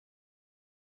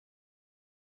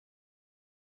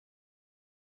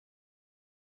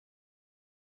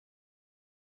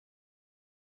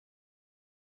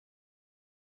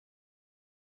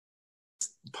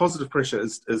positive pressure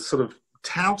is sort of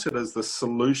touted as the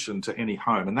solution to any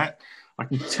home. And that, I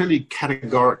can tell you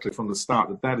categorically from the start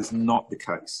that that is not the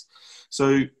case.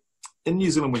 So in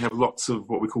New Zealand, we have lots of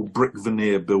what we call brick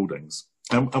veneer buildings.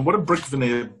 And what a brick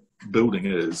veneer building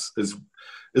is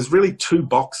really two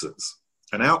boxes,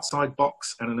 an outside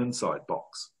box and an inside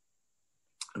box.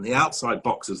 And the outside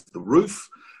box is the roof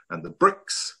and the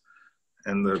bricks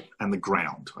and the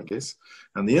ground, I guess.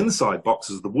 And the inside box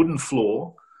is the wooden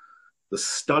floor, the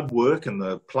stud work and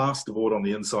the plasterboard on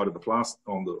the inside of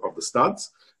the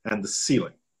studs, and the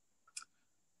ceiling.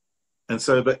 And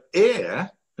so the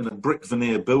air in a brick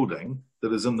veneer building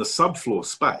that is in the subfloor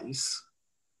space,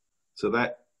 so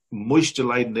that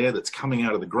moisture-laden air that's coming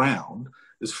out of the ground,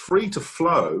 is free to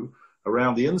flow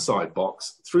around the inside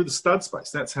box through the stud space.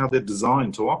 That's how they're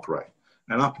designed to operate,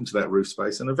 and up into that roof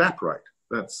space and evaporate.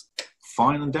 That's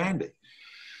fine and dandy.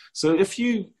 So if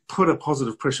you put a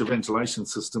positive pressure ventilation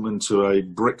system into a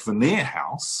brick veneer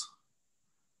house,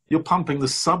 you're pumping the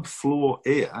subfloor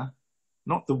air,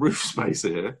 not the roof space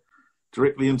air,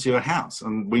 directly into your house.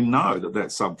 And we know that that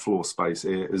subfloor space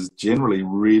air is generally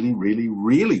really, really,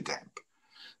 really damp.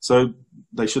 So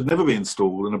they should never be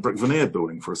installed in a brick veneer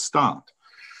building for a start.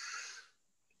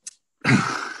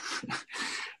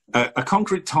 A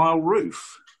concrete tile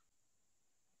roof.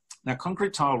 Now,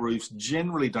 concrete tile roofs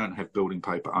generally don't have building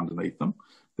paper underneath them.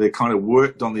 They're kind of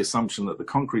worked on the assumption that the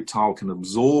concrete tile can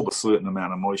absorb a certain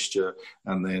amount of moisture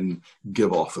and then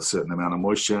give off a certain amount of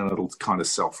moisture, and it'll kind of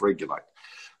self-regulate.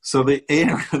 So the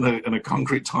air in a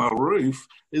concrete tile roof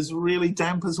is really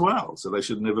damp as well. So they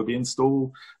should never be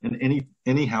installed in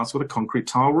any house with a concrete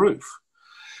tile roof.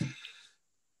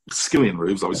 Skillion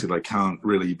roofs, obviously, they can't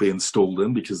really be installed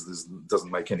in because this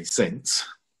doesn't make any sense.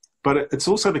 But it's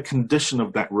also the condition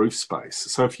of that roof space.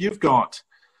 So if you've got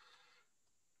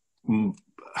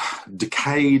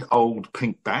decayed old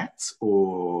pink bats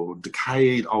or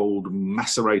decayed old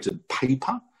macerated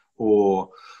paper or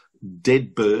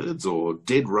dead birds or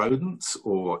dead rodents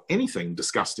or anything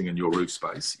disgusting in your roof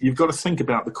space, you've got to think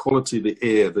about the quality of the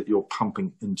air that you're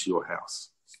pumping into your house.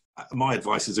 My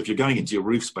advice is if you're going into your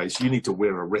roof space, you need to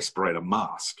wear a respirator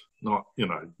mask, not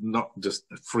just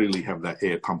freely have that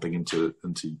air pumping into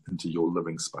your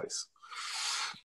living space.